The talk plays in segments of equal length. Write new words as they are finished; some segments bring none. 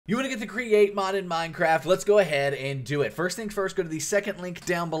You want to get the create mod in Minecraft? Let's go ahead and do it. First things first, go to the second link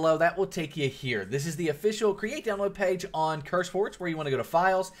down below. That will take you here. This is the official create download page on CurseForge, where you want to go to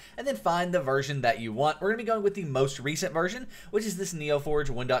files and then find the version that you want. We're going to be going with the most recent version, which is this NeoForge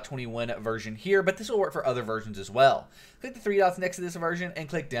 1.21 version here, but this will work for other versions as well. Click the three dots next to this version and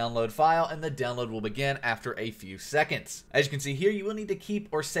click download file, and the download will begin after a few seconds. As you can see here, you will need to keep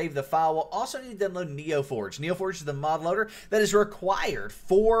or save the file. We'll also need to download NeoForge. NeoForge is the mod loader that is required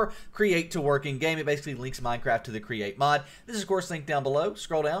for create to work in game. It basically links Minecraft to the create mod. This is of course linked down below.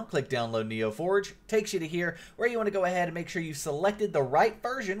 Scroll down, click download NeoForge, takes you to here where you want to go ahead and make sure you selected the right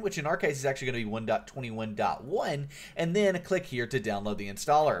version, which in our case is actually going to be 1.21.1, and then click here to download the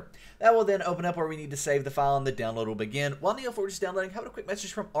installer. That will then open up where we need to save the file and the download will begin. While NeoForge is downloading, how about a quick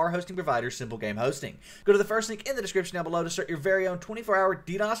message from our hosting provider, SimpleGameHosting. Go to the first link in the description down below to start your very own 24-hour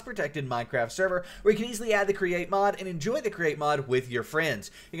DDoS protected Minecraft server where you can easily add the create mod and enjoy the create mod with your friends.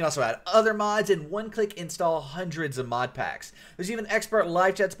 You can also add other mods and one-click install hundreds of mod packs. There's even expert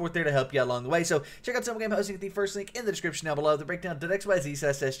live chat support there to help you along the way. So check out SimpleGameHosting at the first link in the description down below. The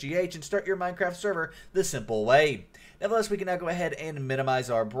breakdown.xyz/SGH and start your Minecraft server the simple way. Nevertheless, we can now go ahead and minimize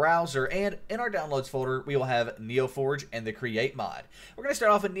our browser, and in our downloads folder, we will have NeoForge and the create mod. We're going to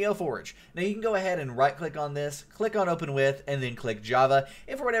start off with NeoForge. Now you can go ahead and right click on this, click on open with, and then click Java.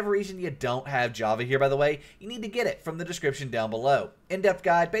 If for whatever reason you don't have Java here, by the way, you need to get it from the description down below. In-depth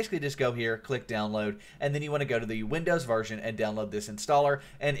guide, basically just go here, click download, and then you want to go to the Windows version and download this installer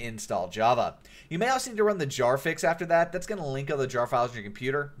and install Java. You may also need to run the jar fix after that. That's going to link all the jar files on your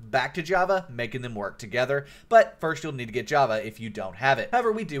computer back to Java, making them work together. But first you'll need to get Java if you don't have it.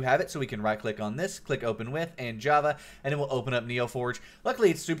 However, we do have it, so we can right click on this, click open with and Java, and it will open up NeoForge.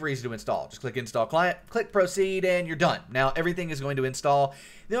 Luckily, it's super easy to install. Just click install client, click proceed, and you're done. Now everything is going to install.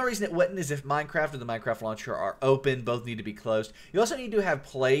 The only reason it wouldn't is if Minecraft or the Minecraft launcher are open. Both need to be closed. You also need to have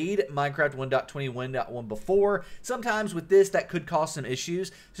played Minecraft 1.21.1 before. Sometimes with this, that could cause some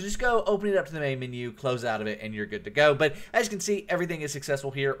issues. So just go open it up to the main menu, close out of it, and you're good to go. But as you can see, everything is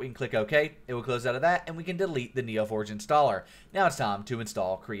successful here. We can click OK. It will close out of that, and we can delete the NeoForge installer. Now it's time to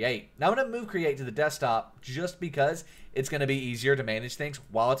install Create. Now I'm going to move Create to the desktop just because it's going to be easier to manage things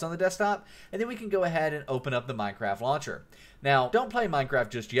while it's on the desktop, and then we can go ahead and open up the Minecraft launcher. Now, don't play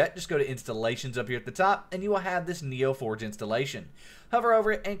Minecraft just yet. Just go to Installations up here at the top, and you will have this NeoForge installation. Hover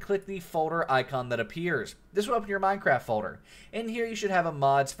over it and click the folder icon that appears. This will open your Minecraft folder. In here, you should have a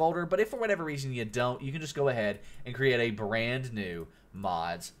mods folder, but if for whatever reason you don't, you can just go ahead and create a brand new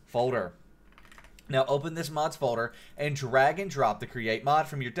mods folder. Now open this mods folder and drag and drop the create mod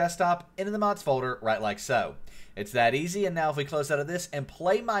from your desktop into the mods folder right like so. It's that easy, and now if we close out of this and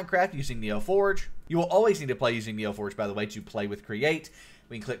play Minecraft using NeoForge, you will always need to play using NeoForge, by the way, to play with create.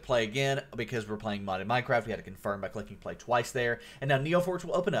 We can click play again because we're playing modded Minecraft. We had to confirm by clicking play twice there, and now NeoForge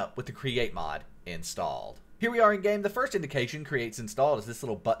will open up with the create mod installed. Here we are in game. The first indication create's installed is this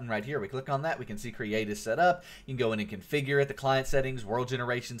little button right here. We click on that, we can see create is set up. You can go in and configure it, the client settings, world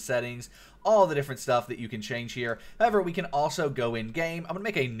generation settings, all the different stuff that you can change here. However, we can also go in game. I'm going to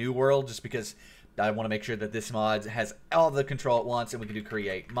make a new world just because I want to make sure that this mod has all the control at once, and we can do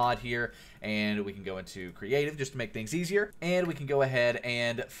create mod here, and we can go into creative just to make things easier, and we can go ahead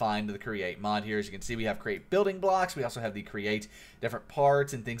and find the create mod here. As you can see, we have create building blocks. We also have the create different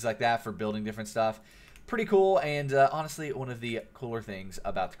parts and things like that for building different stuff. Pretty cool, and honestly, one of the cooler things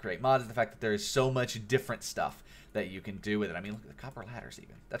about the create mod is the fact that there is so much different stuff that you can do with it. I mean, look at the copper ladders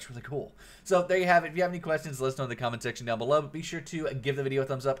even. That's really cool. So there you have it. If you have any questions, let us know in the comment section down below. But be sure to give the video a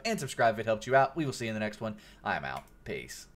thumbs up and subscribe if it helped you out. We will see you in the next one. I am out. Peace.